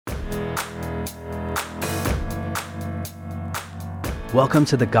Welcome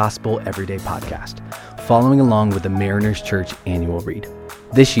to the Gospel Everyday Podcast, following along with the Mariners Church annual read.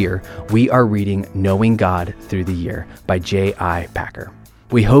 This year, we are reading Knowing God Through the Year by J.I. Packer.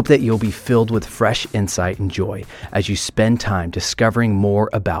 We hope that you'll be filled with fresh insight and joy as you spend time discovering more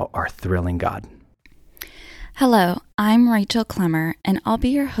about our thrilling God. Hello, I'm Rachel Clemmer, and I'll be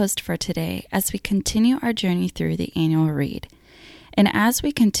your host for today as we continue our journey through the annual read. And as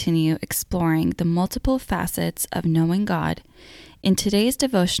we continue exploring the multiple facets of knowing God, in today's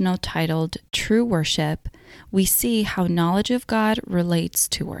devotional titled True Worship, we see how knowledge of God relates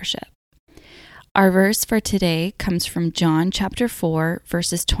to worship. Our verse for today comes from John chapter 4,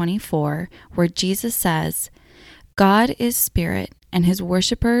 verses 24, where Jesus says, "God is spirit, and his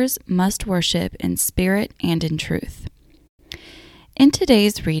worshipers must worship in spirit and in truth." In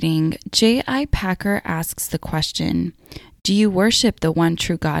today's reading, J.I. Packer asks the question, do you worship the one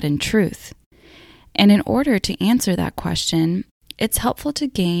true God in truth? And in order to answer that question, it's helpful to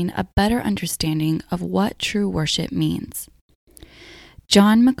gain a better understanding of what true worship means.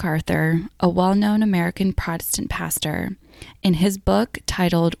 John MacArthur, a well-known American Protestant pastor, in his book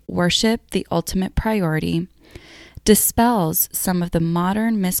titled Worship: The Ultimate Priority, dispels some of the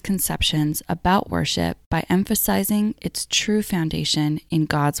modern misconceptions about worship by emphasizing its true foundation in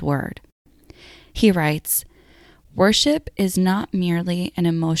God's Word. He writes, "Worship is not merely an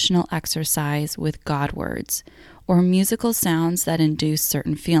emotional exercise with God words or musical sounds that induce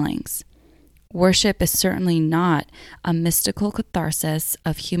certain feelings. Worship is certainly not a mystical catharsis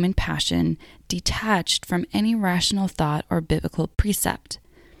of human passion detached from any rational thought or biblical precept.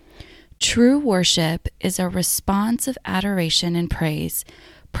 True worship is a response of adoration and praise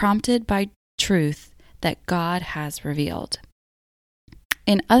prompted by truth that God has revealed."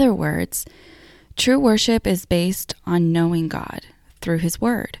 In other words, true worship is based on knowing God through His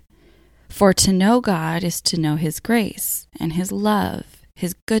Word. For to know God is to know His grace and His love,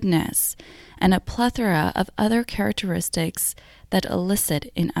 His goodness, and a plethora of other characteristics that elicit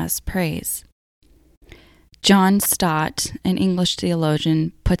in us praise. John Stott, an English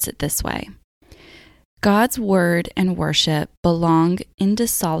theologian, puts it this way: God's Word and worship belong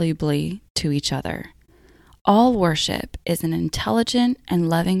indissolubly to each other. All worship is an intelligent and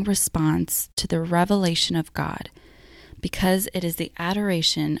loving response to the revelation of God, because it is the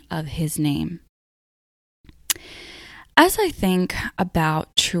adoration of His name. As I think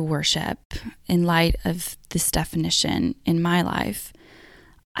about true worship in light of this definition in my life,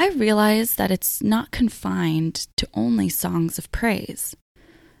 I realize that it's not confined to only songs of praise.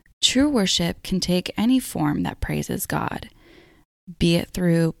 True worship can take any form that praises God, be it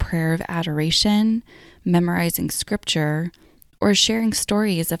through prayer of adoration, memorizing scripture, or sharing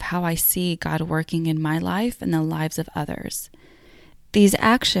stories of how I see God working in my life and the lives of others. These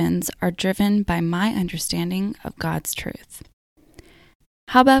actions are driven by my understanding of God's truth.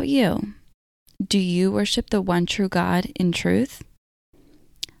 How about you? Do you worship the one true God in truth?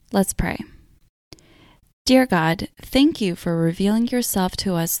 Let's pray. Dear God, thank you for revealing yourself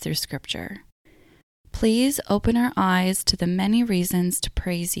to us through Scripture. Please open our eyes to the many reasons to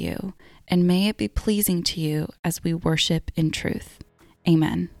praise you, and may it be pleasing to you as we worship in truth.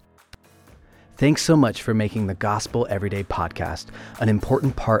 Amen. Thanks so much for making the Gospel Everyday Podcast an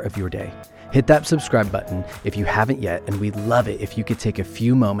important part of your day. Hit that subscribe button if you haven't yet, and we'd love it if you could take a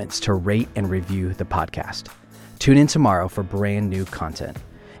few moments to rate and review the podcast. Tune in tomorrow for brand new content.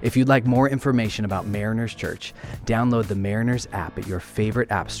 If you'd like more information about Mariners Church, download the Mariners app at your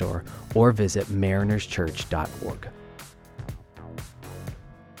favorite app store or visit marinerschurch.org.